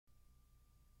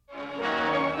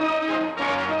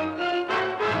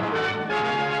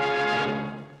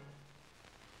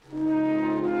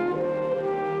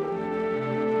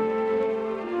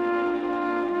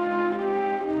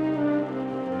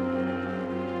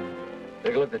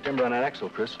Take a look at the timber on that axle,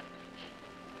 Chris.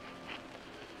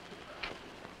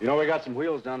 You know, we got some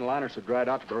wheels down the liner so dried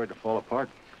out to be ready to fall apart.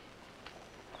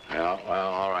 Yeah, well,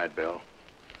 all right, Bill.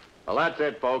 Well, that's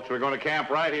it, folks. We're going to camp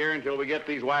right here until we get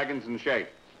these wagons in shape.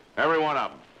 Every one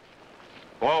of them.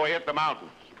 Before we hit the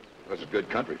mountains. That's a good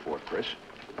country for it, Chris.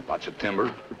 Lots of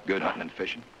timber, good hunting and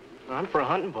fishing. I'm for a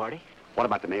hunting party. What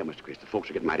about the mail, Mr. Chris? The folks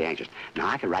are getting mighty anxious. Now,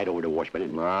 I can ride over to Washburn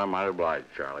and... No, I might oblige,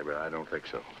 Charlie, but I don't think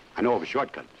so. I know of a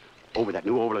shortcut. Over that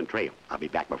new overland trail. I'll be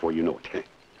back before you know it.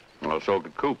 Well, so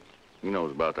could Coop. He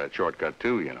knows about that shortcut,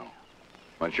 too, you know.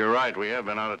 But you're right, we have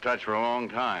been out of touch for a long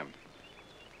time.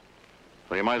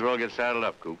 So you might as well get saddled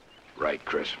up, Coop. Right,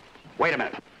 Chris. Wait a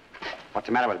minute. What's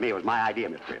the matter with me? It was my idea,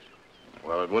 Mr. Chris.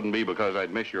 Well, it wouldn't be because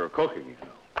I'd miss your cooking, you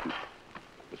know.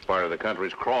 This part of the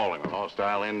country's crawling with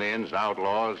hostile Indians and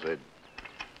outlaws. They'd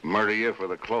murder you for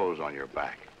the clothes on your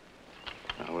back.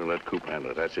 Now, we'll let Coop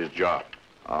handle it. That's his job.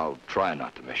 I'll try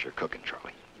not to miss your cooking,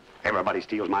 Charlie. Everybody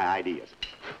steals my ideas.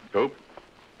 Coop,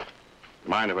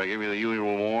 mind if I give you the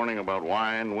usual warning about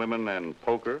wine, women, and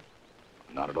poker?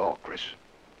 Not at all, Chris.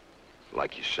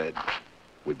 Like you said,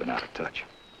 we've been out of touch.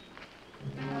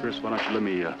 Chris, why don't you let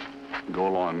me go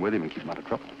along with him and keep him out of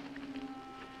trouble?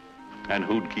 And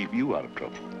who'd keep you out of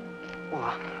trouble?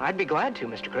 Well, I'd be glad to,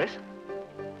 Mr. Chris.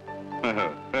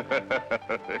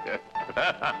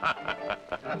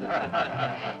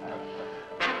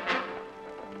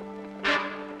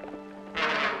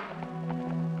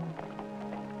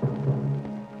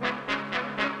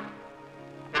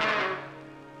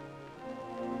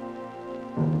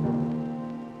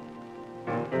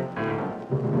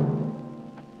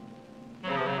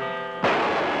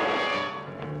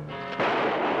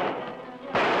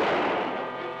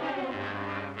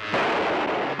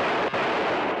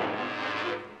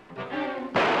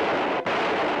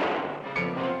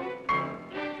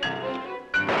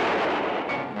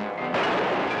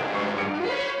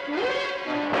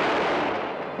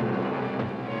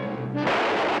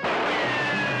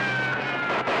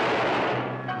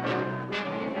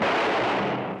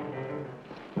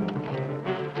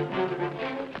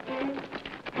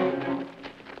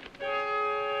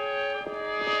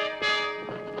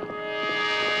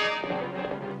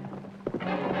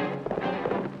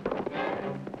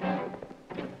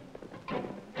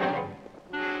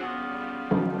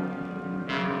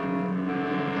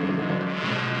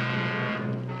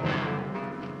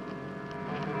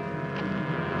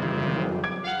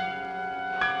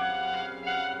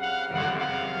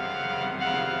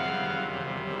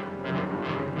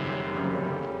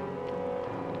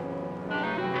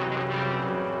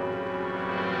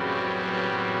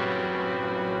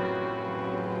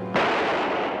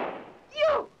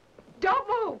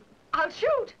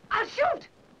 I'll shoot!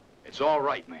 It's all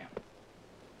right, ma'am.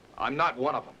 I'm not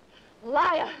one of them.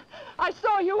 Liar! I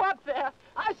saw you up there.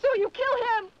 I saw you kill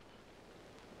him.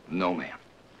 No, ma'am.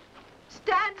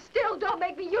 Stand still. Don't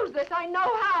make me use this. I know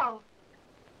how.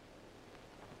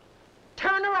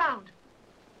 Turn around.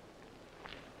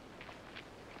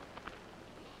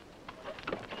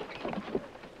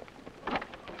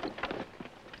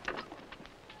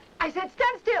 I said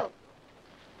stand still.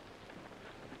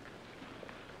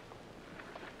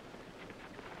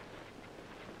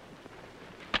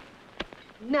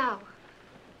 Now,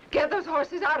 get those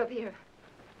horses out of here.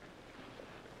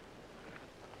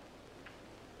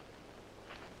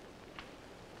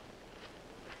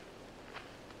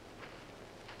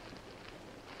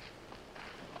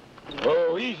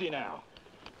 Oh, easy now.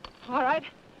 All right,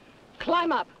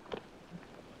 climb up.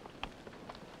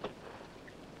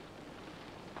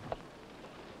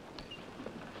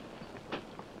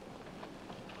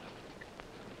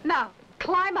 Now,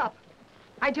 climb up.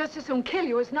 I'd just as soon kill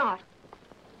you as not.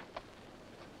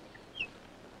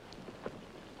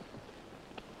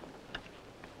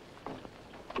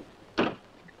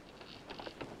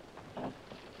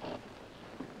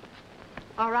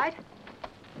 All right,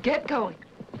 get going.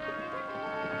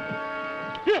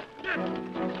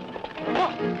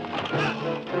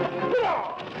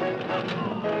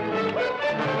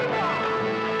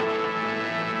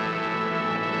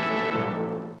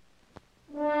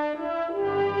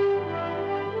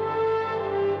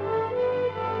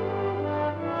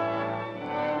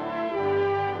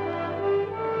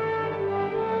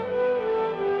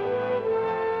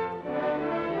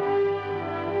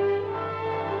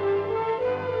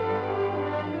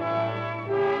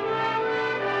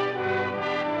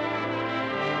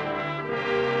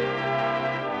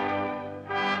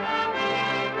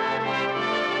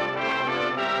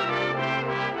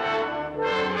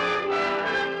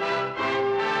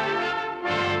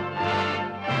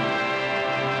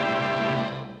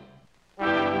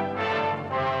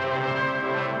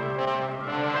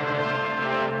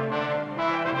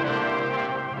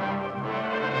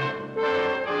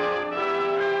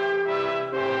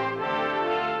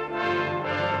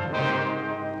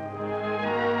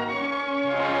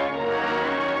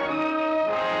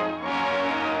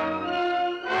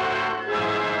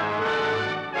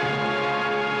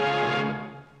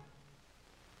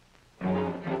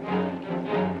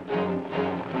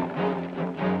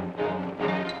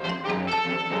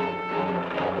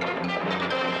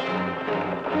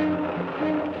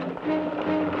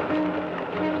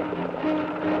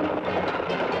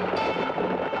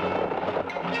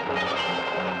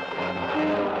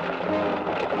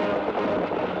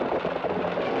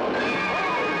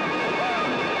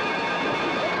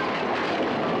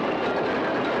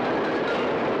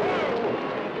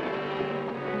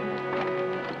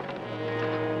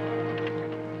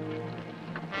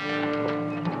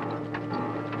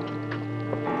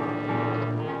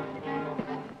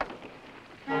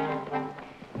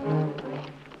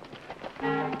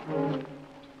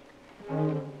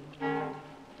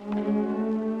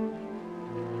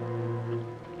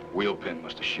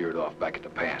 sheared off back at the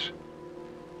pass.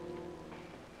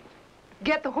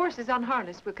 Get the horses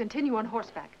unharnessed. We'll continue on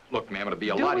horseback. Look, ma'am, it'll be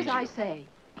a Do lot as easier. I say.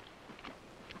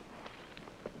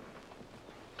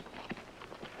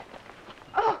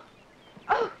 Oh!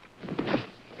 Oh!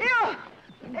 Ew!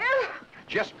 Ew!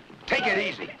 Just take it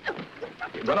easy.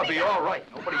 You're gonna be all right.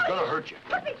 Nobody's gonna hurt you.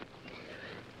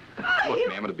 Look,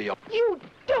 ma'am, it'll be a... You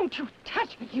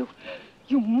touch me,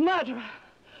 you murderer.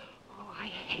 Oh, I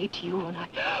hate you, and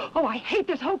I hate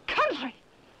this whole country.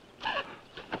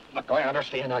 Look, I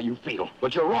understand how you feel,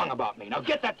 but you're wrong about me. Now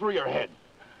get that through your head.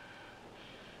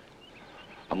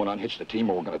 I'm gonna unhitch the team,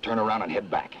 or we're gonna turn around and head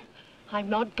back. I'm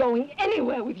not going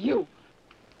anywhere with you.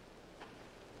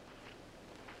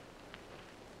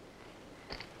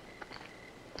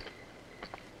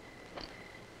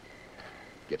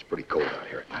 Gets pretty cold out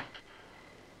here at night.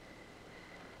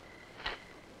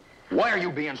 Why are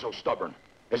you being so stubborn?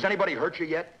 Has anybody hurt you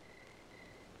yet?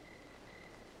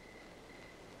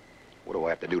 What do I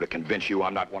have to do to convince you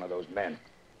I'm not one of those men?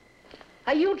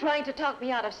 Are you trying to talk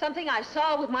me out of something I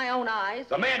saw with my own eyes?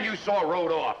 The man you saw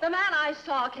rode off. The man I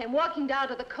saw came walking down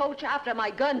to the coach after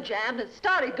my gun jammed and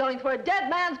started going for a dead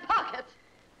man's pockets.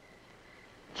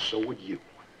 So would you.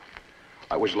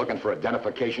 I was looking for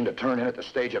identification to turn in at the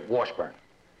stage at Washburn.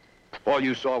 All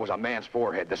you saw was a man's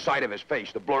forehead, the side of his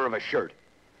face, the blur of his shirt.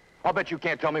 I'll bet you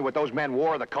can't tell me what those men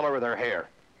wore or the color of their hair.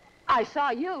 I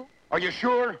saw you. Are you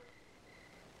sure?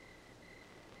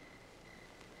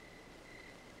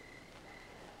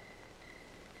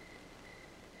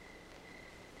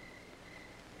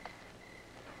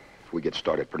 If we get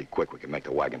started pretty quick, we can make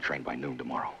the wagon train by noon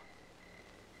tomorrow.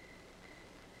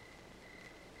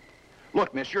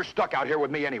 Look, miss, you're stuck out here with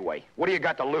me anyway. What do you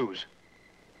got to lose?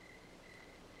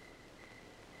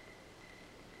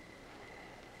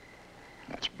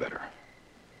 That's better.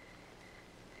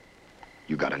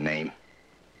 You got a name?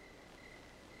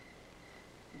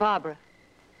 Barbara.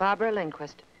 Barbara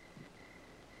Lindquist.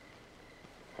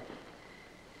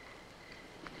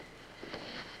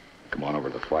 Come on over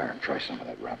to the fire and try some of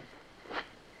that rum.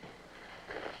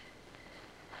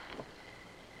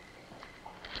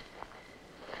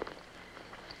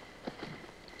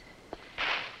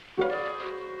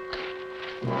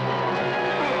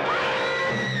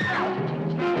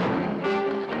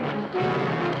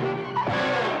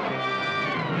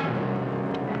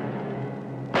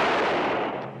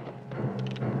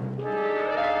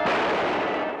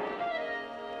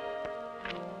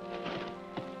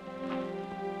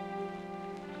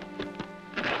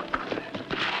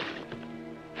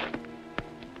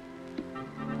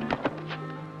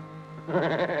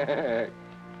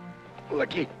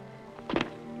 Lucky. There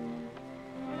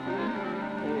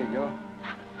you go.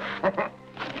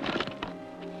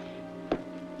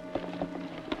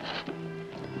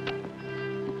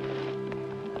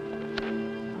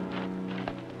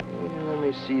 Let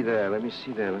me see that. Let me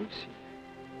see that. Let me see.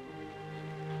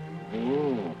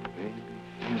 Oh, baby.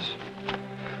 Yes.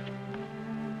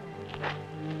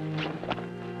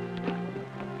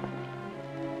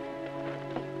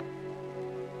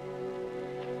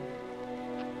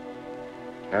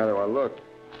 How do I look?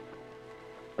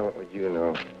 What would you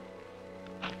know?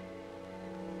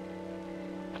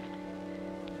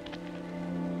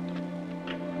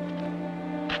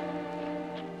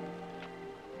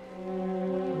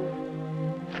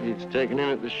 It's taken in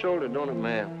at the shoulder, don't it,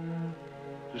 ma'am?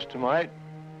 Just tonight?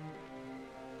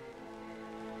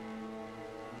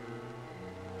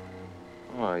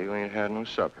 Oh, you ain't had no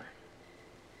supper.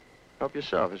 Help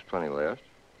yourself, there's plenty left.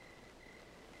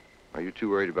 Are you too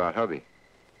worried about hubby?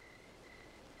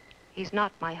 He's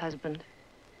not my husband.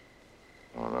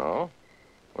 Oh, no?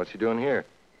 What's he doing here?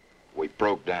 We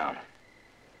broke down.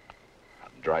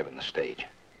 I'm driving the stage.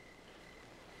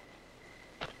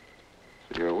 So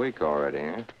you're awake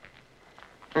already,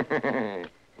 huh?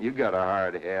 You got a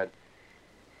hard head.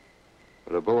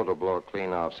 But a bullet will blow it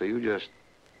clean off, so you just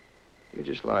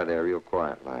lie there real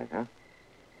quiet like, huh?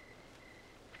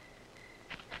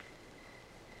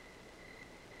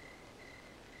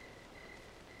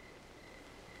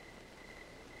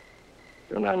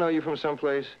 Don't I know you from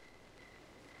someplace?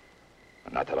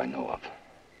 Not that I know of.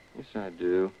 Yes, I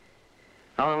do.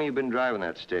 How long have you been driving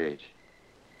that stage?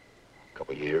 A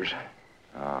couple years.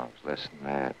 Oh, it's less than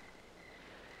that.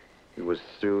 He was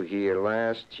through here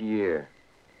last year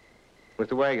with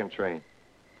the wagon train.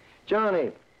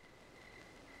 Johnny,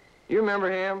 you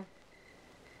remember him?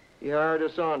 He hired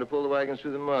us on to pull the wagons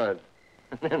through the mud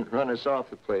and then run us off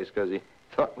the place because he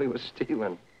thought we was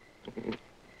stealing.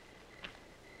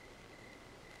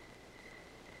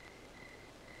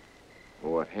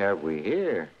 What have we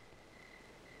here?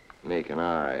 Making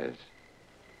eyes.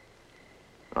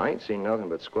 I ain't seen nothing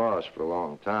but squaws for a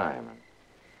long time.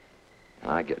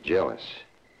 And I get jealous.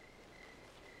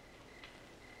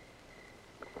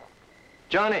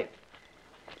 Johnny!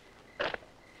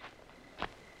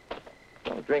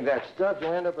 Don't drink that stuff,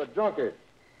 you'll end up a drunkard.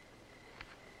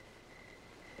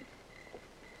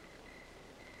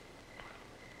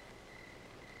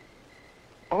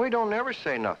 Oh, he don't never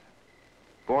say nothing.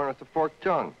 Born with a forked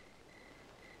tongue.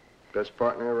 Best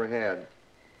partner I ever had.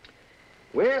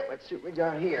 Well, let's see what we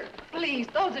got here. Please,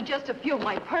 those are just a few of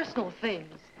my personal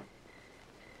things.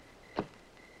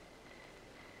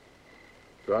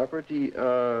 Property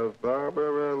of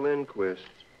Barbara Lindquist,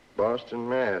 Boston,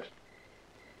 Mass.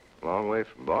 Long way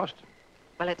from Boston.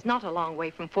 Well, it's not a long way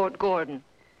from Fort Gordon.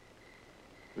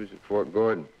 Who's at Fort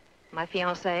Gordon? My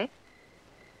fiancé.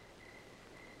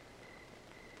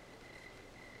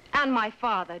 And my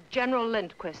father, General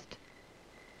Lindquist.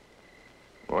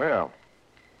 Well,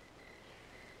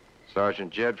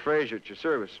 Sergeant Jed Frazier at your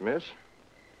service, miss.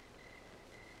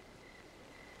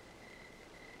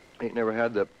 Ain't never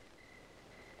had the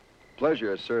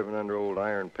pleasure of serving under old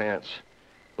Iron Pants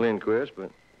Lindquist,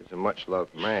 but he's a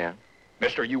much-loved man.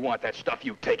 Mister, you want that stuff,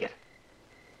 you take it.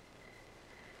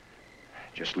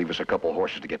 Just leave us a couple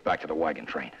horses to get back to the wagon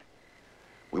train.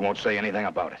 We won't say anything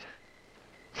about it.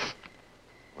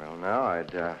 Well, now,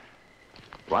 I'd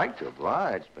like to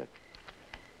oblige, but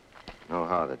know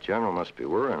how the general must be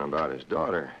worrying about his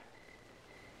daughter.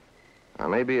 I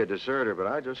may be a deserter, but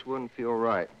I just wouldn't feel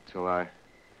right until I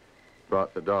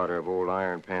brought the daughter of old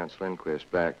Iron Pants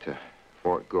Lindquist back to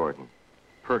Fort Gordon,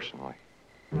 personally.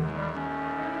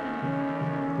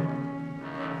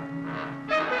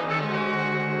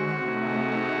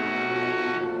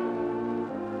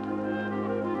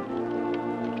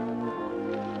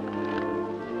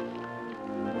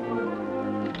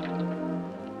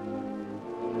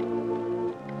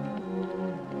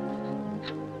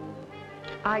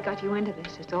 I got you into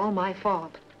this. It's all my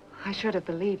fault. I should have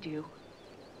believed you.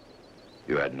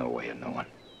 You had no way of knowing.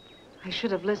 I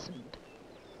should have listened.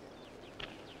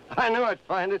 I knew I'd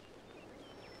find it.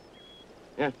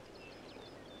 Yeah.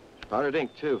 Powdered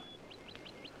ink, too.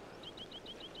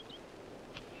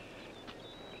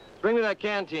 Bring me that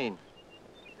canteen.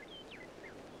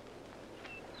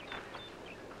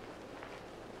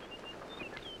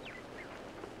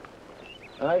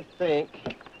 I think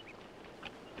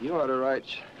you ought to write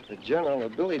the general a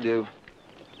billy-do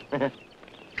and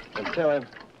tell him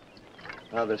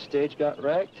how the stage got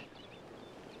wrecked,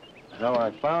 how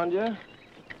I found you,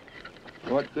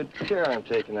 what good care I'm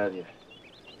taking of you,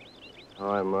 how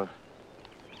I'm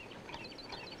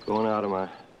going out of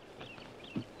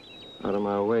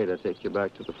my way to take you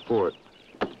back to the fort.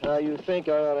 Now, you think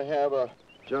I ought to have a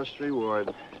just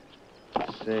reward,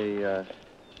 say,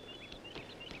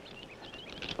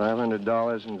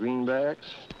 $500 in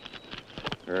greenbacks,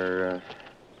 or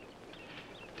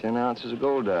 10 ounces of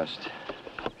gold dust,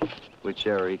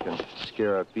 whichever he can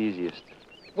scare up easiest.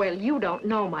 Well, you don't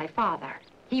know my father.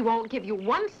 He won't give you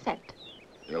 1 cent.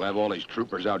 He'll have all these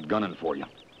troopers out gunning for you.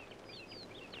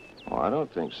 Oh, I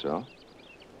don't think so.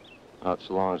 Not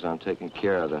so long as I'm taking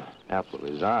care of the apple of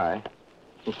his eye.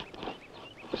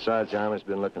 Besides, the Army's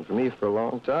been looking for me for a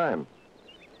long time.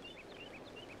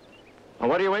 Well,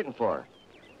 what are you waiting for?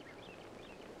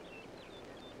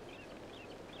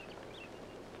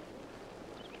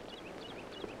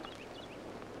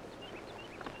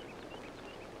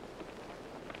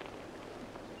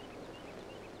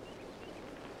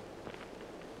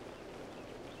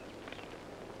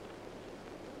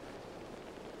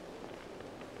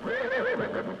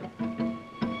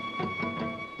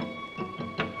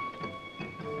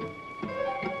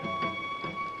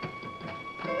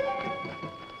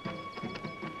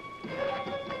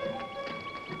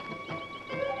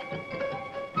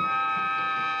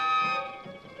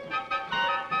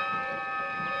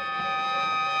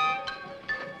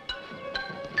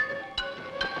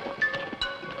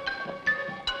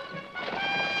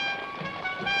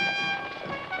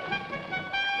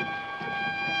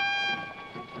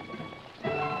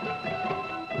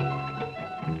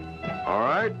 All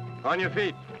right, on your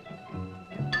feet.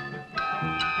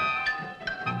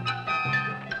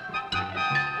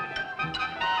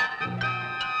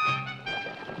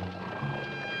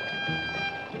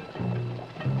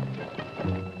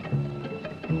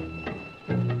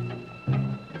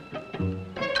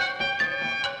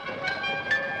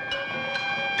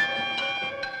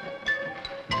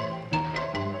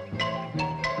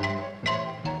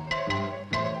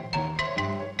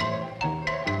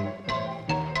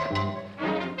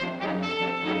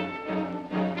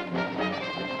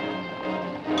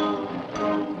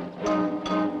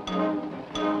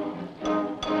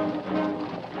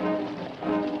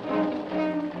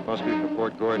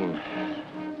 Fort Gordon.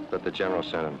 But the general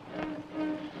sent him.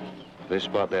 If they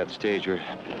spot that stager.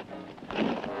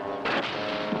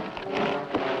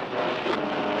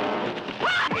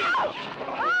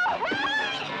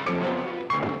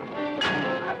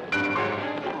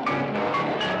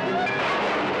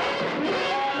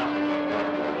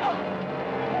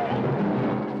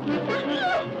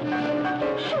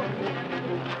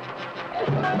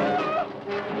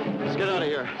 Let's get out of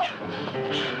here.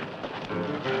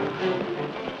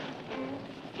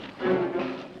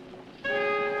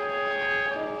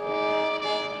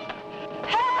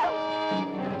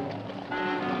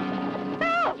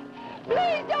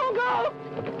 Please don't go!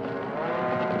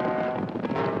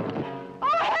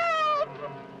 Oh, help!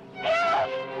 Help!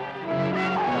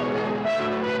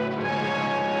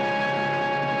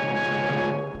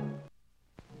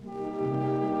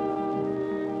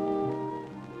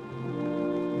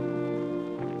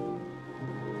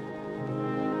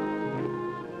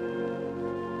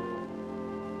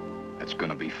 That's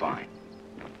gonna be fine.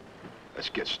 Let's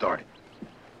get started.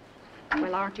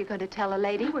 Well, aren't you going to tell a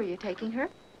lady where you're taking her?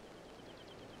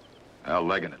 Well,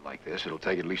 legging it like this, it'll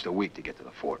take at least a week to get to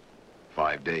the fort.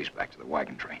 5 days back to the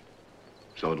wagon train.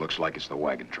 So it looks like it's the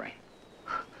wagon train.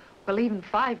 Well, even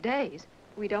 5 days.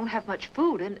 We don't have much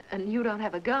food, and you don't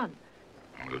have a gun.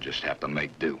 We'll just have to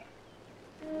make do.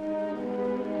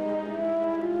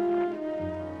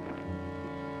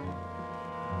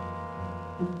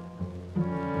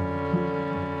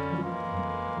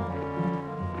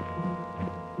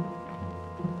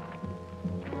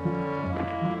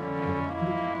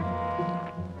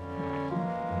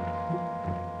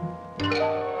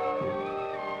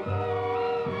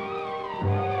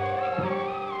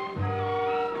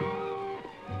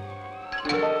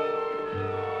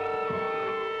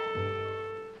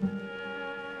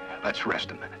 Let's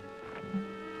rest a minute.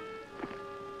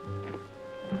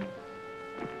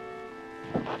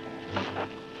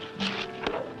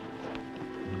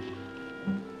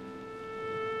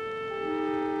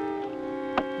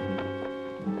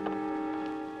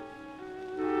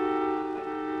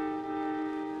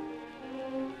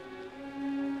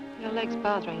 Your leg's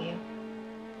bothering you.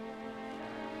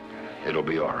 It'll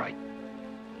be all right.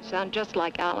 You sound just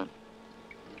like Alan.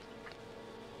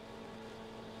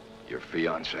 Your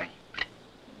fiancé?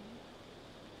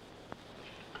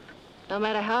 No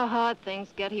matter how hard things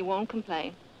get, he won't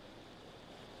complain.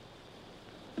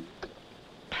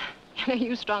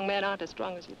 You strong men aren't as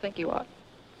strong as you think you are.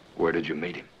 Where did you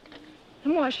meet him?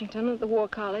 In Washington, at the War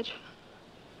College.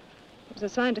 He was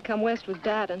assigned to come west with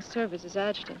Dad and serve as his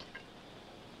adjutant.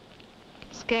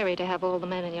 It's scary to have all the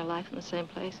men in your life in the same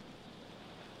place.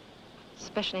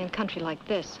 Especially in a country like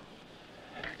this.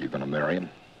 You gonna marry him?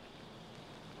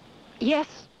 Yes.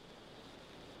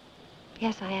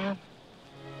 Yes, I am.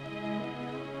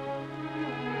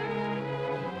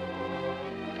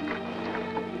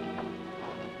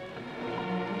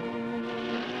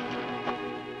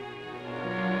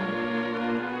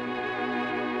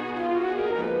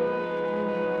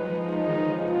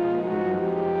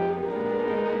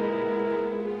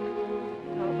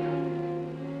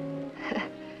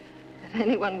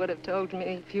 Anyone would have told me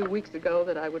a few weeks ago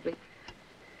that I would be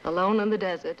alone in the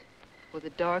desert with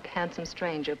a dark, handsome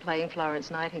stranger playing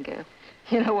Florence Nightingale.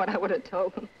 You know what I would have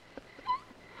told them?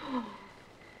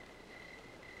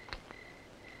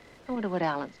 I wonder what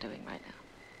Alan's doing right now.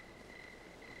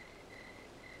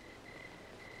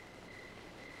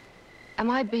 Am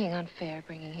I being unfair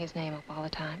bringing his name up all the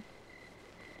time?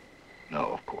 No,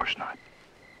 of course not.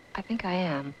 I think I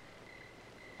am.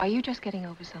 Are you just getting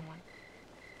over someone?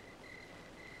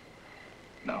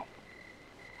 No.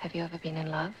 Have you ever been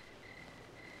in love?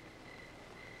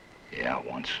 Yeah,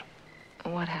 once.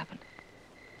 And what happened?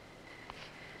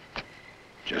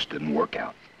 Just didn't work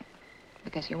out.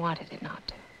 Because you wanted it not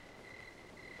to.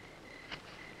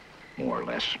 More or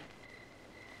less.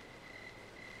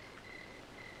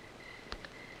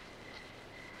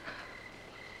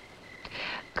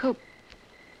 Coop,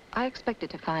 I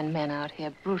expected to find men out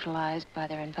here brutalized by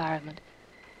their environment.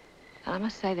 And I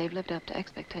must say they've lived up to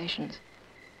expectations.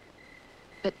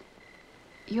 But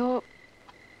you're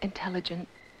intelligent,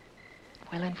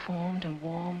 well-informed and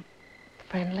warm,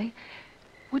 friendly.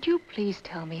 Would you please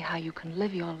tell me how you can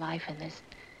live your life in this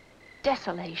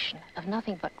desolation of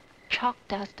nothing but chalk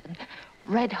dust and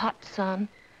red-hot sun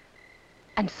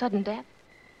and sudden death?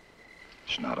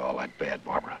 It's not all that bad,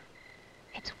 Barbara.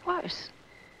 It's worse.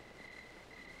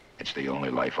 It's the only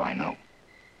life I know.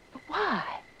 But why?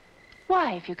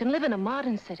 Why, if you can live in a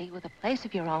modern city with a place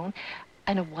of your own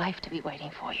and a wife to be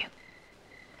waiting for you?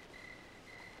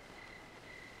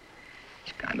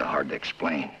 It's kind of hard to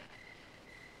explain.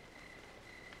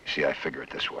 You See, I figure it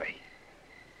this way.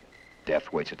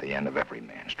 Death waits at the end of every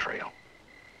man's trail.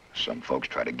 Some folks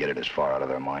try to get it as far out of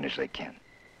their mind as they can.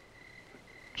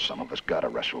 Some of us gotta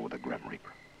wrestle with the Grim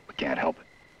Reaper. We can't help it.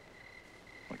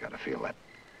 We gotta feel that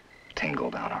tingle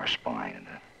down our spine and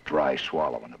the dry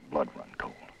swallow and the blood run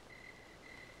cold.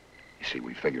 You see,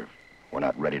 we figure we're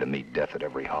not ready to meet death at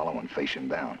every hollow and face him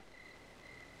down.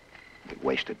 We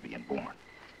wasted being born.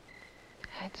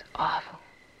 It's awful.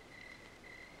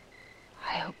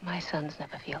 I hope my sons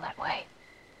never feel that way.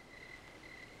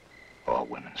 All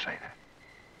women say that.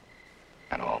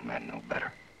 And all men know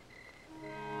better.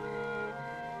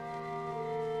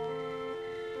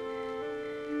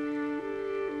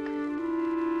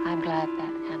 I'm glad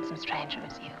that handsome stranger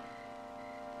is you.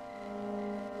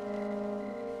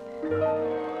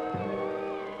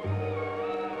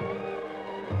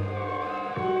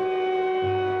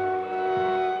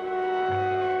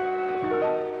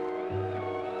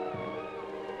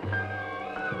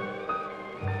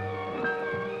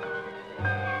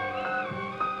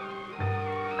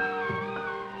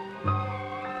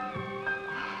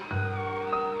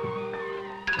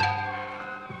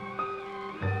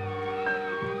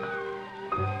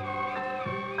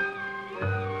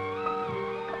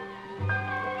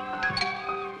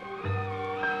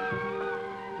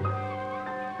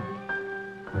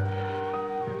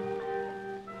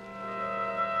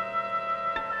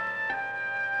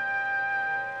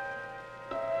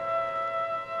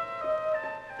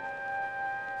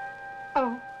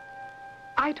 Oh,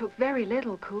 I took very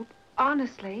little, Coop.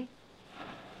 Honestly.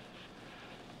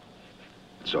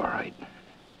 It's all right.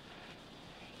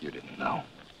 You didn't know.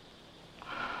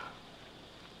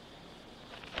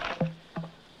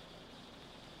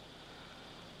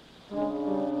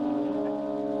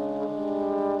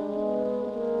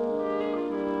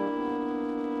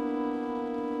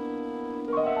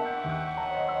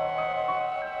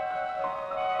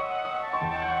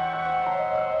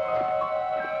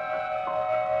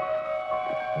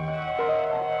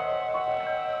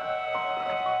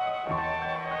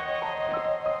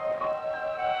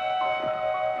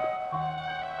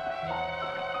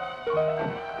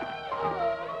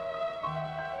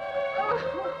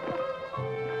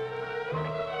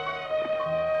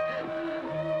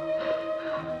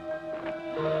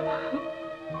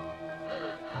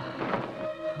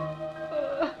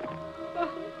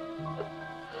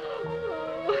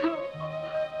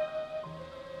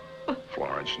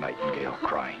 Nightingale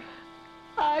crying.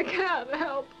 I can't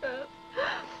help it.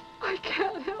 I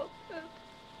can't help it.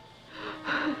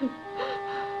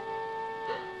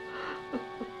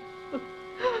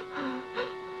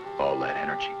 All that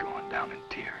energy going down in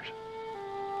tears.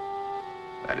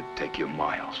 That'd take you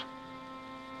miles.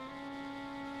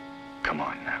 Come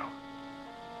on now.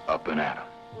 Up and at 'em.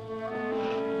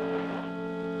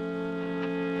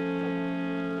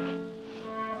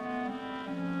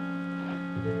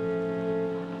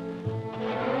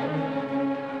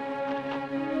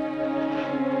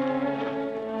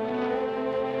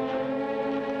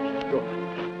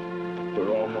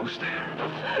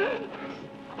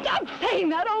 Stop saying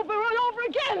that over and over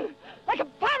again! Like a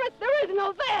parrot, there is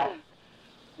no there!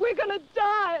 We're gonna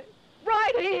die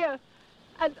right here.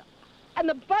 And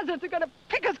the buzzards are gonna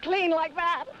pick us clean like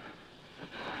that.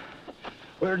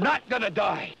 We're not gonna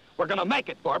die. We're gonna make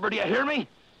it, Barbara. Do you hear me?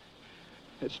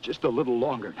 It's just a little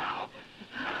longer now.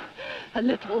 A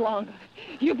little longer.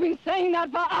 You've been saying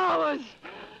that for hours.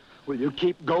 Will you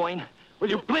keep going? Will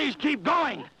you please keep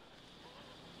going?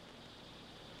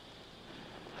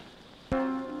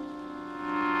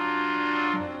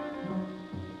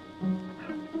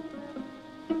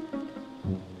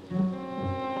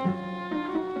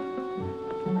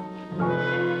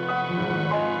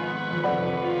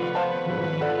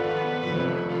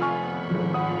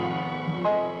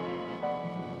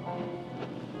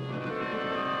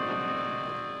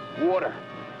 Water.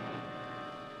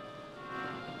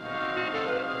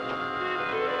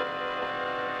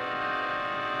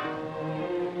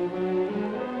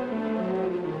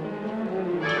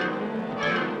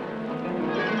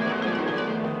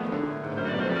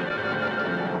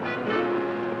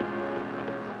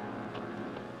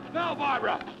 No,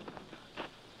 Barbara.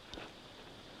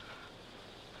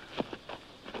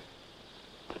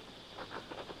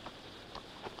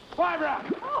 Barbara!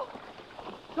 Oh.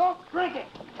 Don't drink it!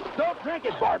 Don't drink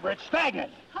it, Barbara. It's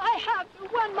stagnant. I have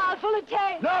to. 1 mouthful a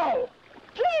day. No!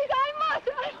 Please, I must.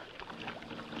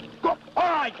 Go. All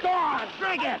right, go on.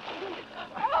 Drink it.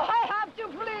 Oh, I have to,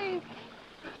 please.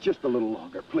 Just a little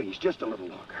longer, please. Just a little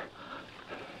longer.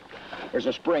 There's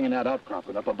a spring in that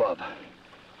outcropping up above.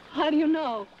 How do you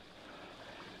know?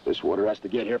 This water has to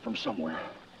get here from somewhere.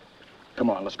 Come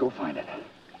on, let's go find it.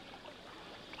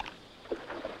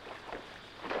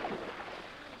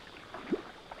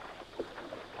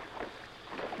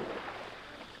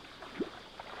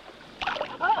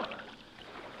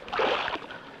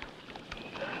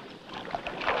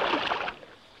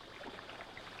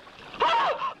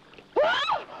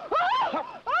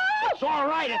 all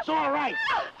right. It's all right.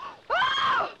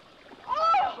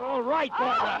 It's all right,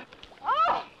 Barbara.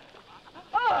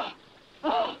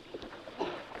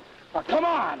 Now, come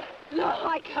on. No,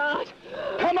 I can't.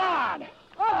 Come on.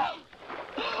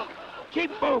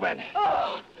 Keep moving.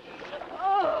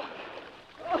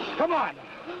 Come on.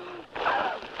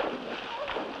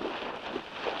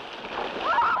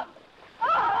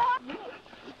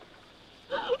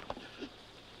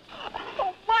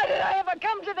 Why did I ever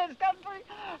come to this country?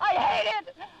 I hate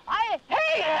it. I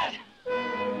hate it.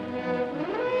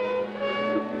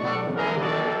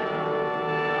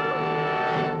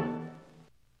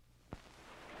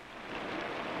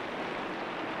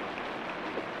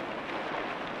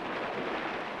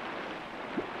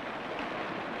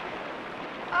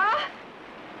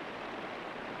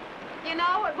 You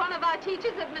know what one of our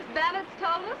teachers at Miss Bennett's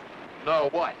told us? No,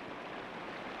 what?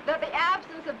 That the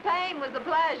absence of pain was a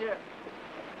pleasure.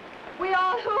 We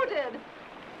all hooted.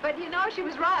 But you know, she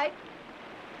was right.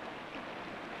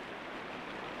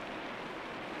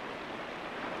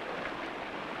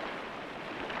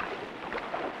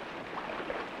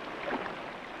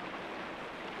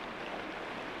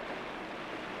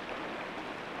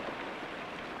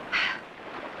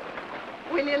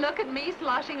 Will you look at me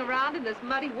sloshing around in this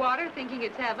muddy water thinking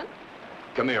it's heaven?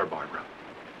 Come here, Barbara.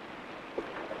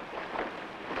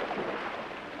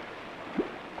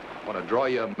 I want to draw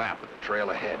you a map of the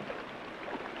trail ahead.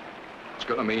 It's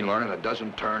going to mean learning a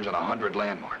dozen turns and 100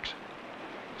 landmarks.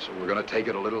 So we're going to take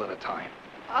it a little at a time.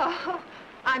 Oh,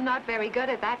 I'm not very good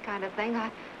at that kind of thing.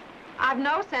 I've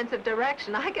no sense of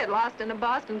direction. I get lost in a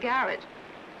Boston garage.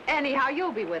 Anyhow,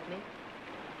 you'll be with me.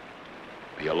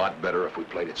 Be a lot better if we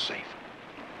played it safe.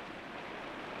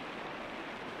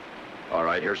 All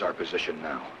right, here's our position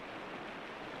now.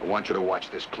 I want you to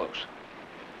watch this close.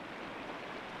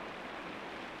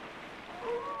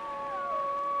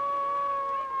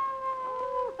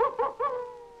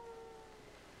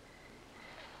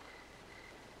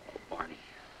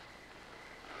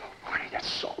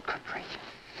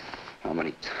 How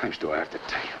many times do I have to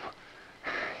tell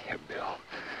you? Yeah, Bill.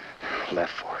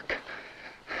 Left fork.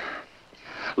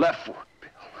 Left fork,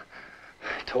 Bill.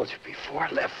 I told you before,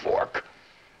 left fork.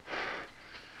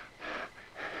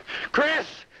 Chris!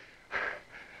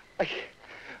 I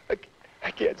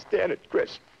can't stand it,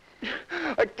 Chris.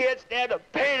 I can't stand the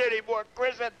pain anymore,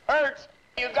 Chris. It hurts.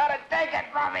 You gotta take it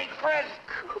from me, Chris.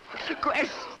 Chris.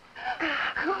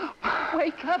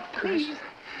 Wake up, please.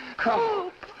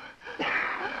 Come.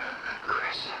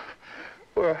 Chris,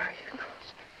 where are you?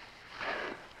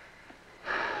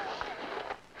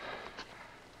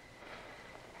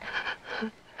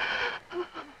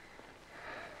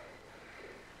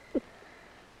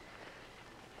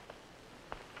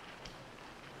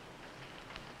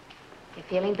 You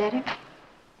feeling better?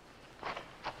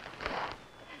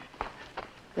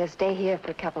 We'll stay here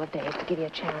for a couple of days to give you a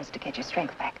chance to get your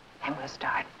strength back, and we'll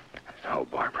start. No,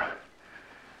 Barbara.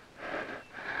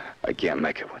 I can't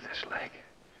make it with this leg.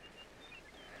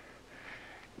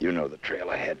 You know the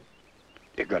trail ahead.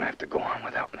 You're gonna have to go on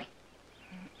without me.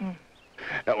 Mm-mm.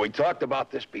 Now, we talked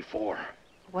about this before.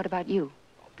 What about you?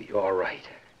 I'll be all right.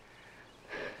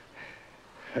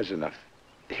 There's enough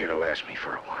here to last me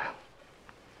for a while.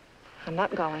 I'm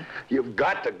not going. You've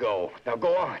got to go. Now,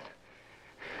 go on.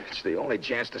 It's the only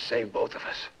chance to save both of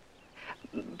us.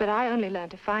 But I only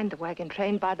learned to find the wagon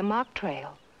train by the marked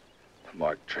trail. The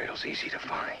marked trail's easy to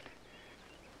find.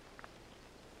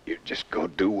 You just go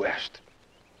due west.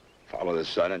 Follow the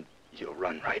sun and you'll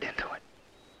run right into it.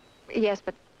 Yes,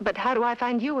 but how do I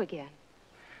find you again?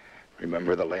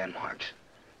 Remember the landmarks?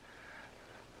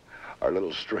 Our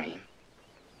little stream.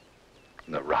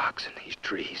 And the rocks and these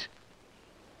trees.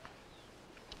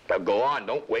 Now go on,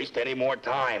 don't waste any more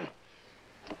time.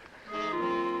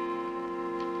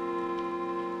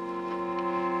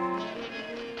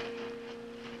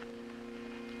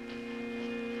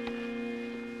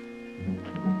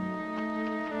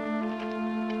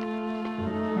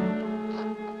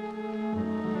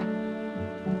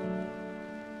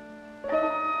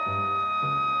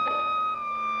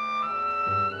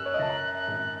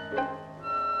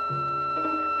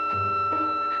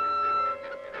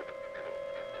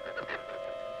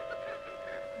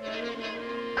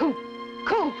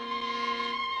 Coop!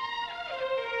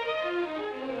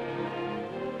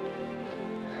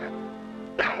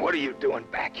 What are you doing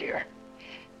back here?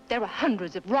 There are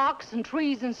hundreds of rocks and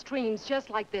trees and streams just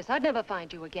like this. I'd never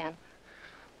find you again.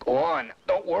 Go on.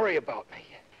 Don't worry about me.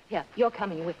 Yeah, you're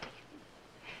coming with me.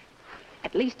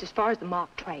 At least as far as the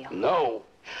marked trail. No.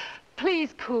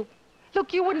 Please, Coop.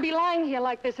 Look, you wouldn't be lying here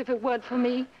like this if it weren't for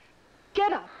me.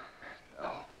 Get up.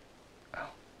 No. No.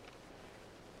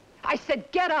 I said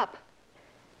get up.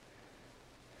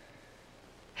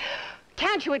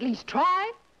 Can't you at least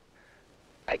try?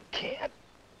 I can't.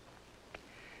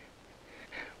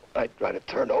 When I try to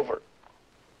turn over,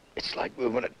 it's like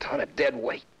moving a ton of dead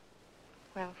weight.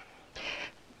 Well,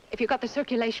 if you've got the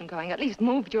circulation going, at least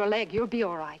move your leg, you'll be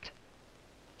all right.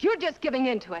 You're just giving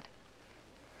in to it.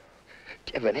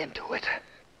 Giving into it?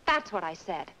 That's what I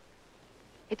said.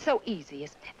 It's so easy,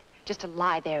 isn't it? Just to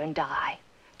lie there and die.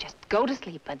 Just go to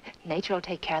sleep and nature will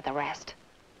take care of the rest.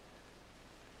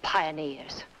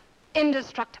 Pioneers.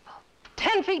 Indestructible.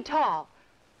 10 feet tall.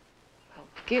 Well,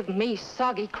 give me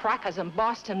soggy crackers and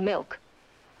Boston milk.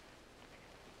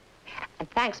 And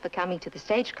thanks for coming to the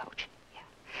stagecoach. Yeah.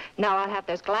 Now I'll have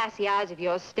those glassy eyes of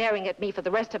yours staring at me for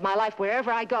the rest of my life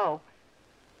wherever I go.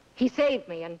 He saved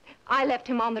me, and I left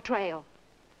him on the trail.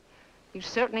 You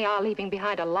certainly are leaving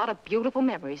behind a lot of beautiful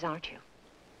memories, aren't you?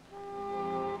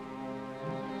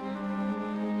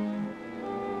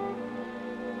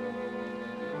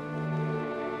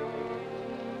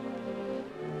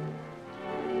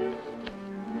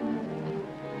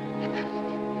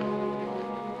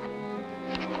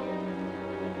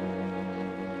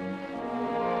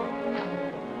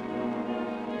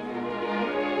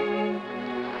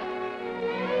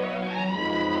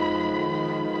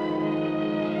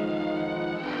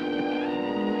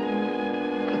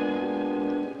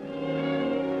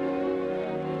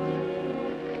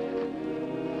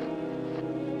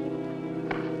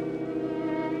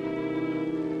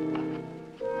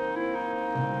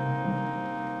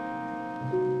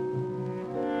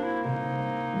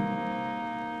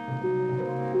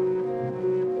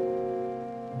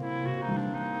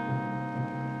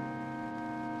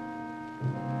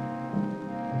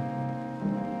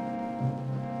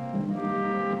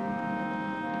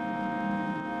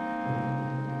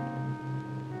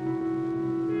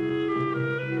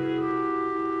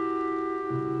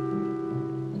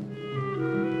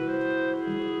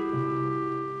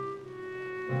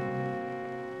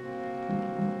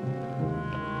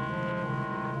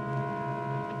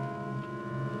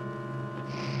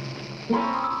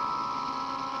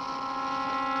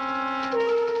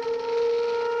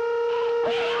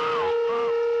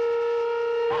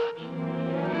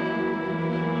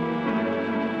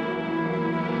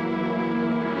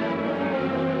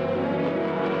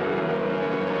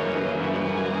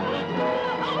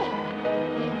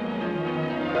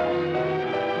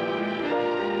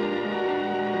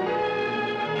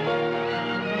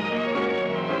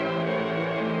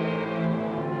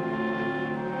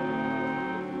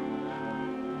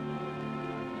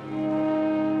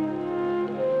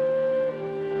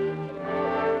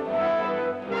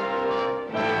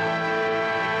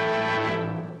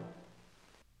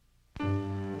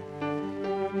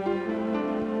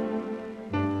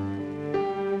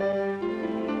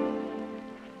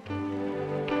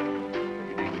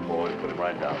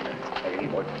 Right down there. Take it easy,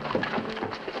 boy.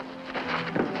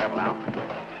 Careful now.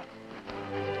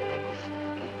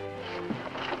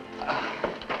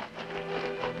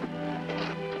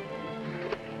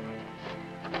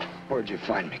 Where'd you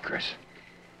find me, Chris?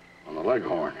 On the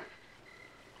Leghorn.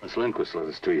 Miss Lindquist led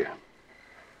us to you.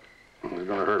 It was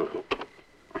gonna hurt a little.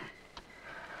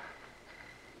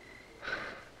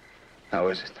 How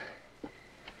is it?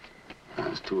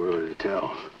 It's too early to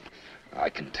tell. I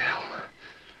can tell.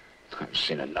 I've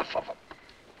seen enough of them.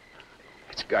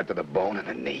 It's got to the bone in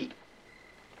the knee.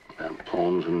 Them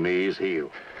bones and knees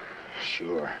heal.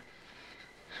 Sure.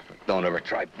 But don't ever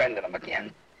try bending them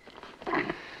again.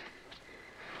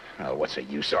 Well, what's the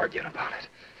use arguing about it?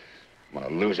 I'm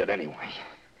gonna lose it anyway.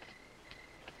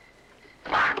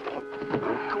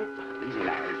 Easy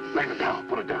now. Lay it down.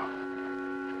 Put it down.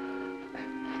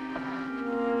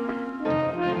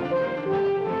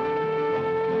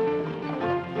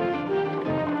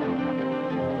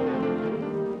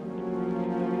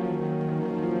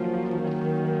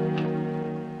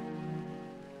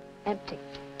 Empty.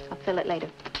 I'll fill it later.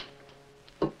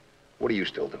 What are you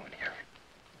still doing here?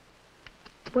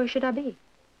 Where should I be?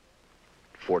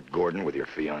 Fort Gordon with your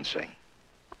fiancé?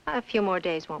 A few more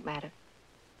days won't matter.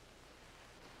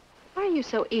 Why are you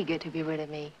so eager to be rid of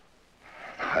me?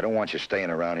 I don't want you staying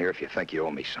around here if you think you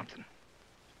owe me something.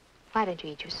 Why don't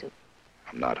you eat your soup?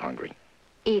 I'm not hungry.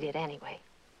 Eat it anyway.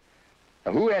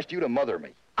 Now, who asked you to mother me?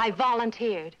 I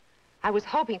volunteered. I was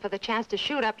hoping for the chance to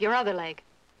shoot up your other leg.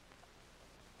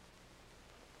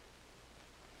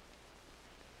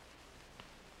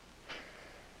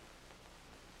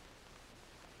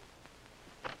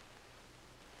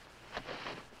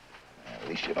 At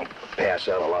least you don't pass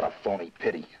out a lot of phony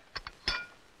pity.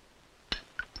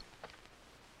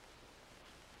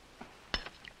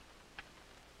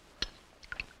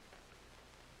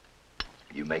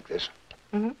 You make this?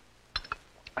 Mm-hmm.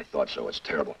 I thought so. It's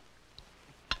terrible.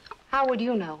 How would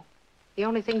you know? The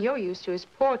only thing you're used to is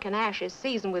pork and ashes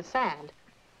seasoned with sand.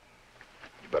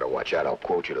 You better watch out. I'll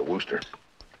quote you to Wooster.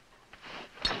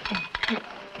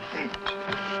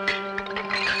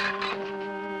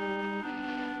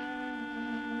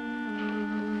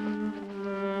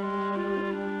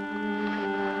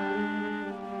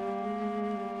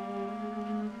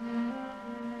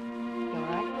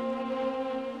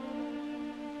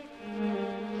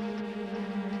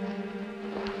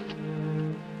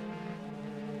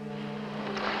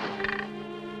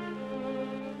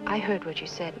 I heard what you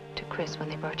said to Chris when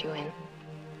they brought you in.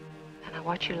 And I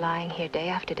watch you lying here day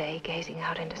after day, gazing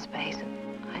out into space.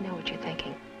 I know what you're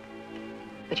thinking.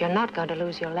 But you're not going to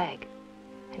lose your leg.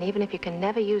 And even if you can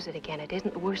never use it again, it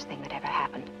isn't the worst thing that ever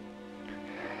happened.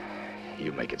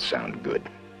 You make it sound good.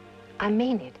 I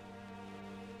mean it.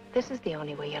 This is the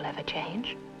only way you'll ever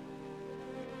change.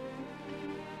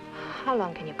 How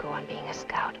long can you go on being a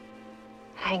scout?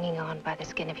 Hanging on by the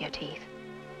skin of your teeth?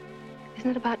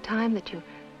 Isn't it about time that you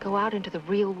go out into the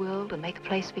real world and make a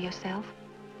place for yourself?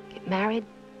 Get married,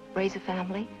 raise a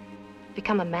family,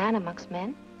 become a man amongst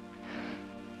men?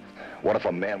 What if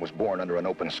a man was born under an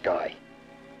open sky?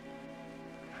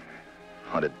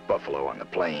 Hunted buffalo on the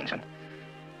plains and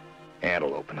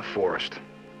antelope in the forest.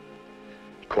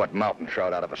 Caught mountain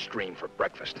trout out of a stream for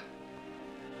breakfast.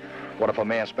 What if a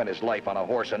man spent his life on a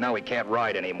horse and now he can't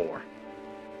ride anymore?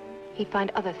 He'd find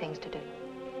other things to do.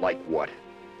 Like what?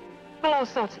 Well, all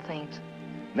sorts of things.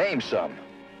 Name some.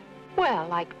 Well,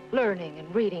 like learning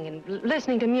and reading and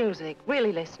listening to music,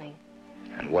 really listening.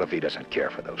 And what if he doesn't care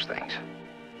for those things?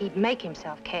 He'd make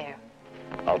himself care.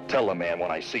 I'll tell the man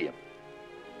when I see him.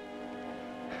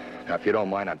 Now, if you don't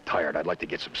mind, I'm tired. I'd like to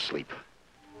get some sleep.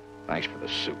 Thanks for the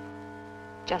soup.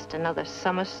 Just another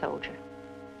summer soldier.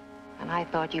 And I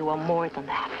thought you were more than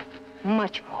that.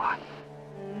 Much more.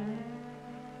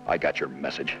 I got your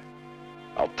message.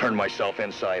 I'll turn myself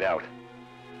inside out.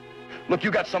 Look,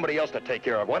 you got somebody else to take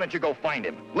care of. Why don't you go find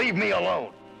him? Leave me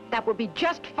alone. That would be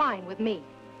just fine with me.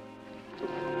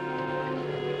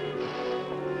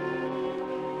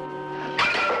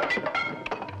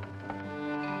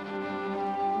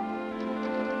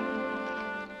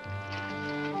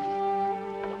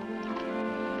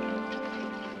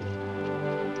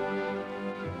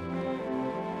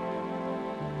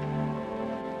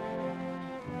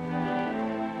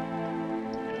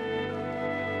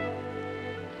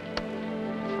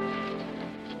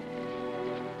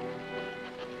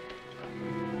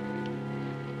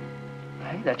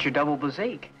 That's your double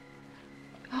bezique.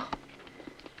 Oh.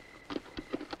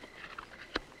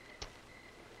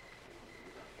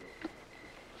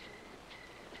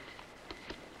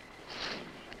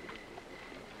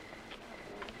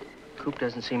 Coop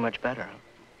doesn't seem much better, huh?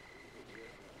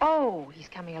 Oh, he's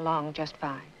coming along just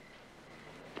fine.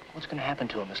 What's going to happen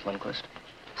to him, Miss Lindquist?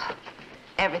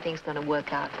 Everything's going to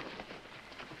work out.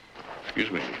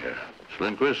 Excuse me, Miss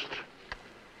Lindquist.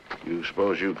 You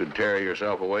suppose you could tear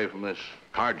yourself away from this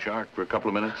card shark for a couple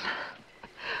of minutes?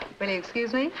 Will you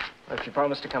excuse me? Well, if you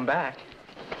promise to come back.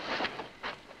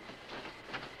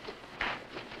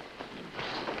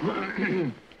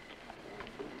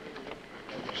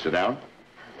 Sit down.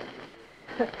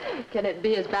 Can it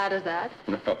be as bad as that?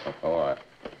 No,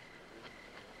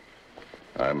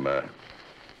 I'm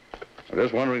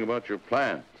just wondering about your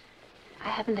plan. I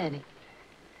haven't any.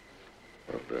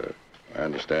 Well, I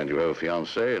understand you have a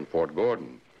fiancé in Fort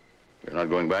Gordon. You're not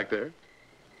going back there?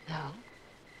 No.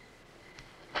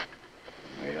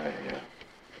 May I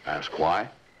ask why?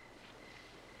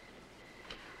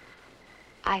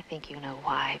 I think you know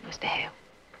why, Mr. Hale.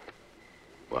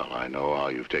 Well, I know how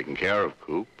you've taken care of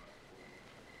Coop,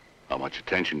 how much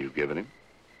attention you've given him.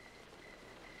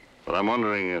 But I'm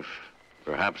wondering if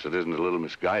perhaps it isn't a little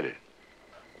misguided.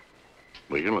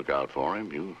 We can look out for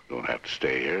him. You don't have to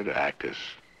stay here to act as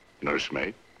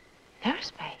nursemaid.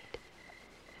 Nursemaid?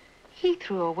 He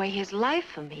threw away his life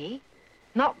for me.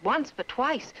 Not once, but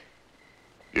twice.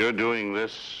 You're doing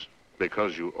this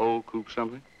because you owe Coop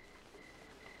something?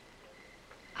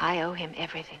 I owe him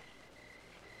everything.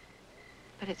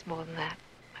 But it's more than that.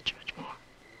 Much, much more.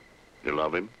 You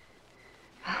love him?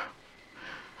 Oh.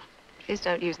 Please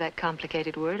don't use that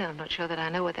complicated word. I'm not sure that I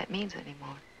know what that means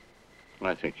anymore.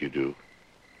 I think you do.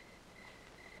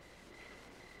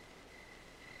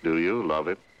 Do you love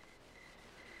him?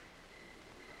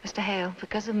 Mr. Hale,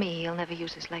 because of me, he'll never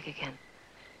use his leg again.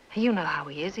 You know how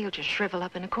he is. He'll just shrivel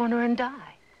up in a corner and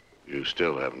die. You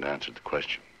still haven't answered the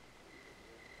question.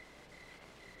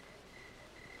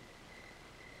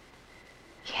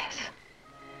 Yes.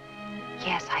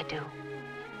 Yes, I do.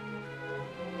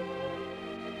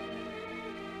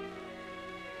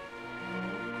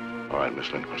 All right,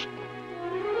 Miss Lindquist.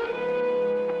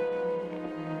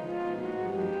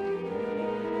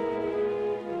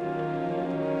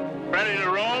 Ready to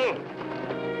roll?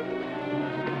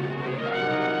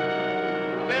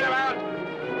 Lead him out.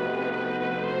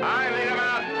 I lead him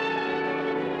out.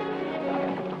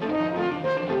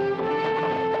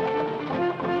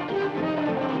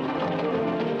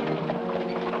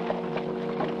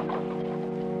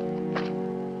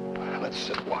 Let's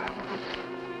sit a while.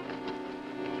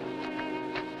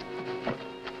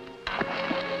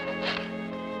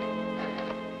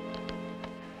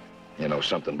 You know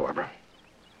something, Barbara?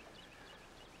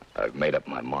 I've made up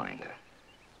my mind.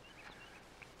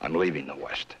 I'm leaving the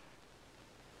West.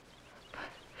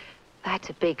 That's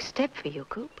a big step for you,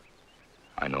 Coop.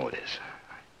 I know it is.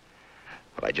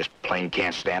 But I just plain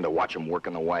can't stand to watch them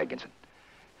working the wagons and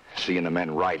seeing the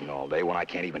men riding all day when I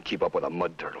can't even keep up with a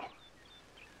mud turtle.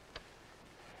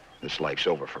 This life's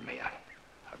over for me.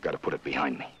 I've got to put it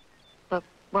behind me. But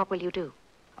what will you do?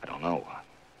 I don't know.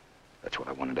 That's what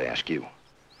I wanted to ask you.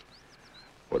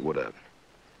 What would a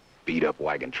beat-up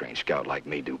wagon train scout like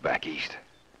me do back east?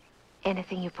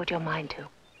 Anything you put your mind to.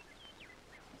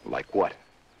 Like what?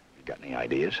 You got any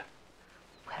ideas?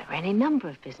 Well, there are any number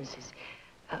of businesses.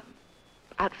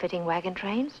 Outfitting wagon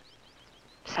trains,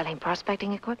 selling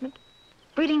prospecting equipment,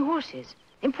 breeding horses,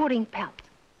 importing pelts.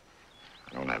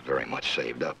 I don't have very much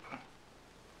saved up.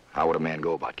 How would a man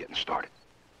go about getting started?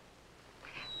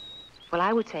 Well,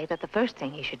 I would say that the first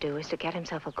thing he should do is to get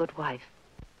himself a good wife.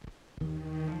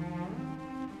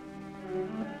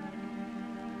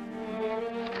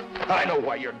 I know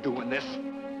why you're doing this.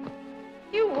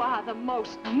 You are the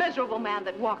most miserable man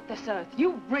that walked this earth.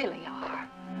 You really are.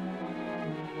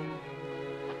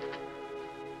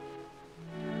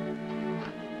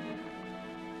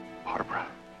 Barbara.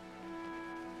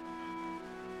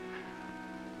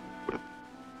 Would a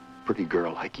pretty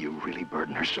girl like you really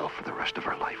burden herself for the rest of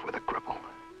her life with a cripple?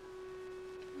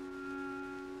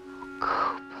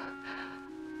 Coop,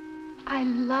 I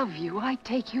love you. I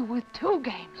take you with 2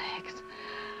 game legs.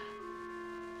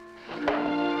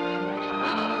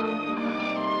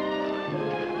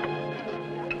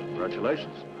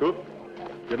 Congratulations, Coop.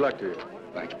 Good luck to you.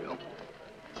 Thanks, Bill.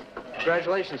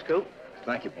 Congratulations, Coop.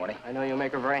 Thank you, Barney. I know you'll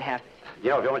make her very happy. You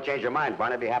know, if you want to change your mind,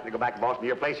 Barney, I'd be happy to go back to Boston to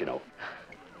your place, you know.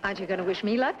 Aren't you going to wish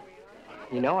me luck?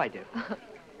 You know I do.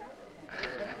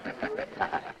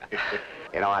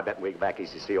 You know, I bet when we get back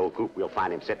east to see old Coop, we'll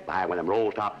find him sitting behind one of them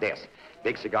roll-top desks,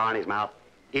 big cigar in his mouth,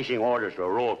 issuing orders for a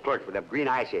row of clerks with them green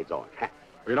eye shades on.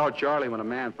 You know, Charlie, when a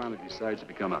man finally decides to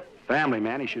become a family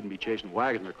man, he shouldn't be chasing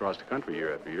wagons across the country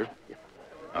year after year.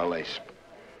 Well, they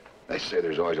say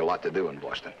there's always a lot to do in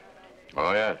Boston.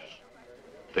 Oh, yes.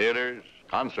 Theaters,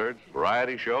 concerts,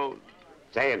 variety shows.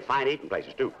 Say, and fine eating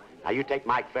places, too. Now, you take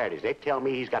Mike Faraday's. They tell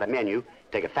me he's got a menu.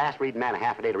 Take a fast-reading man a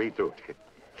half a day to read through it.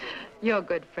 You're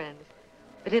good friends.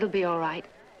 But it'll be all right.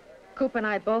 Coop and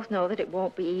I both know that it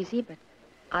won't be easy, but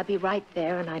I'll be right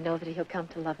there, and I know that he'll come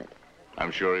to love it.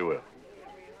 I'm sure he will.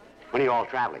 When are you all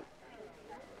traveling?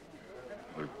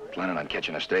 We're planning on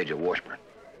catching a stage at Washburn.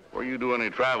 Before you do any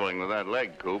traveling with that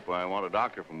leg, Coop, I want a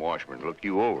doctor from Washburn to look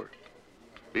you over.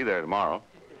 Be there tomorrow.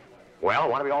 Well,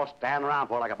 what do we all stand around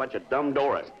for like a bunch of dumb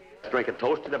Doras? Let's drink a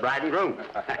toast to the bride and groom.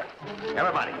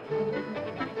 Everybody.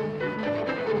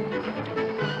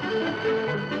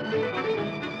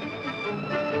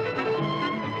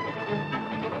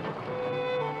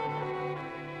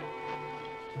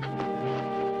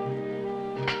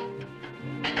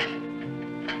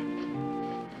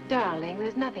 Darling,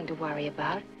 there's nothing to worry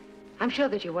about. I'm sure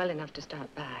that you're well enough to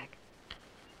start back.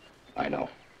 I know.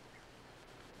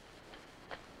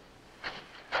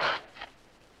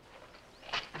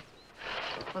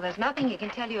 Well, there's nothing he can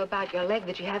tell you about your leg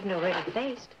that you haven't already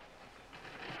faced.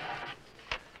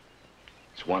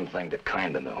 It's one thing to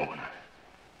kind of know, and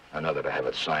another to have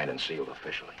it signed and sealed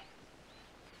officially.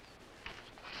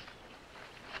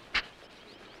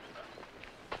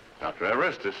 Dr.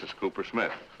 Everest, this is Cooper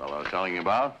Smith, fellow I was telling you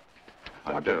about.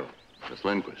 How do? Doctor. Miss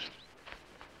Lindquist.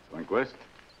 Lindquist?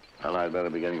 Well, I'd better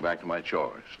be getting back to my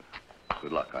chores.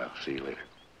 Good luck. I'll see you later.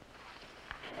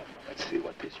 Let's see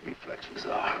what these reflexes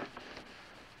are.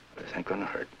 This ain't gonna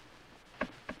hurt.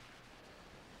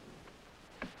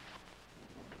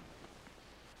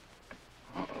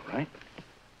 All right.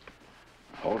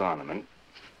 Hold on a minute.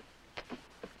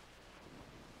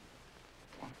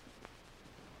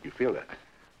 You feel that?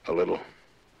 A little.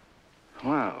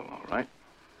 Well, all right.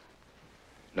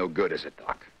 No good, is it,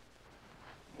 Doc?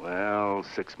 Well,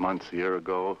 6 months, a year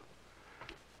ago,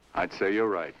 I'd say you're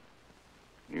right.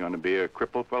 You're going to be a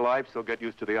cripple for life, so get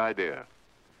used to the idea.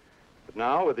 But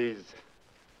now, with these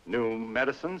new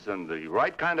medicines and the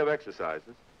right kind of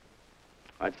exercises,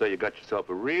 I'd say you got yourself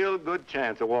a real good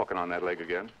chance of walking on that leg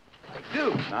again. I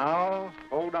do. Now,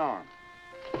 hold on.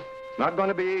 It's not going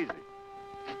to be easy.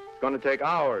 It's going to take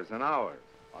hours and hours.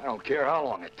 I don't care how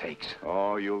long it takes.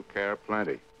 Oh, you'll care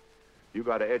plenty. You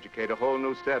got to educate a whole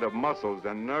new set of muscles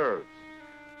and nerves.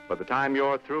 By the time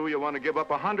you're through, you want to give up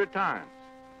 100 times.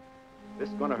 This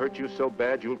is going to hurt you so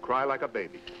bad, you'll cry like a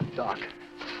baby. Doc,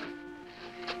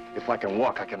 if I can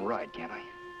walk, I can ride, can't I?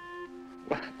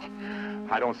 Well,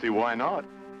 I don't see why not.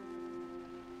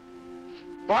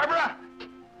 Barbara!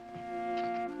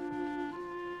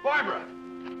 Barbara!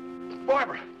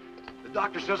 Barbara! The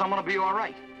doctor says I'm gonna be all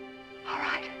right. All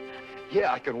right.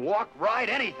 Yeah, I can walk, ride,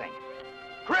 anything.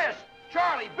 Chris,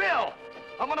 Charlie, Bill,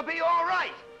 I'm gonna be all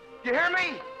right. You hear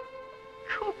me?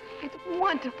 Coop, it's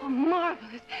wonderful,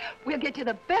 marvelous. We'll get you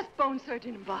the best bone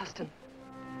surgeon in Boston.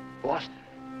 Boston?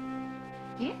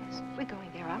 Yes, we're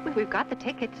going there, aren't we? We've got the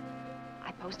tickets.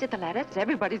 I posted the letters.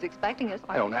 Everybody's expecting us.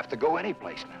 I don't have to go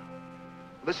anyplace now.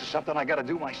 This is something I gotta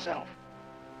do myself.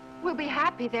 We'll be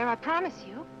happy there, I promise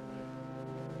you.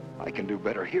 I can do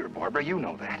better here, Barbara. You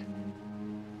know that.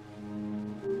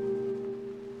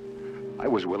 I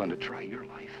was willing to try your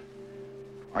life.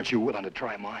 Aren't you willing to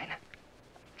try mine?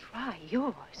 Try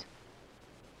yours.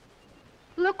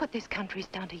 Look what this country's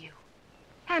done to you.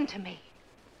 And to me.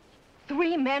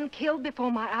 3 men killed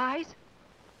before my eyes.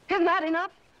 Isn't that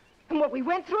enough? And what we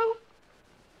went through?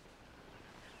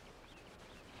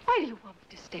 Why do you want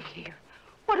me to stay here?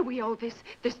 What do we owe this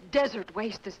desert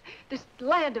waste, this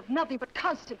land of nothing but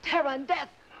constant terror and death?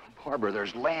 Barbara,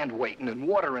 there's land waiting and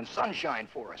water and sunshine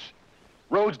for us.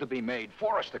 Roads to be made,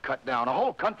 forests to cut down, a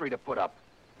whole country to put up.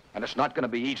 And it's not going to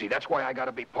be easy. That's why I got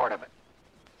to be part of it.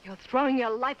 You're throwing your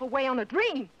life away on a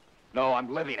dream. No,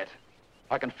 I'm living it.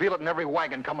 I can feel it in every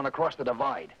wagon coming across the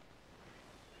divide.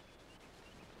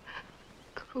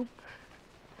 Coop,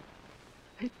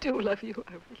 I do love you.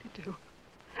 I really do.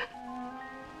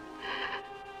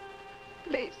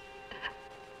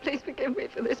 Please forgive me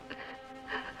for this.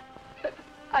 But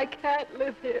I can't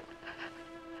live here.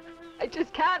 I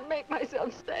just can't make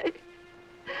myself stay.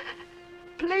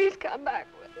 Please come back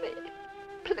with me.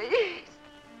 Please.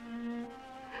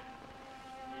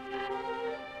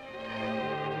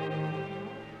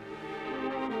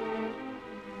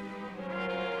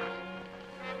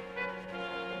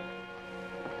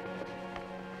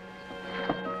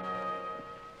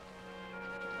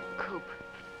 Coop,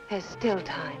 there's still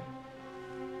time.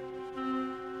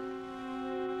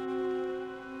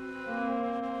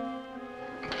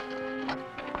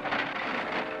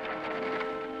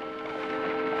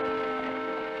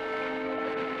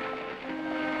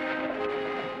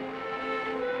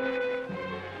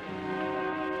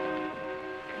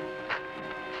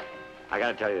 I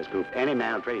gotta tell you this, Coop. Any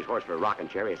man who'll trade his horse for a rocking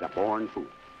chair is a born fool.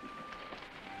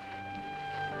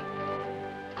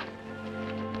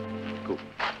 Coop,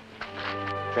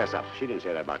 fess up. She didn't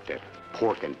say that about that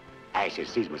pork and ashes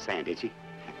seasoned with sand, did she?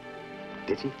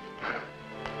 Did she?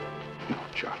 No,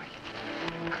 Charlie.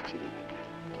 She didn't.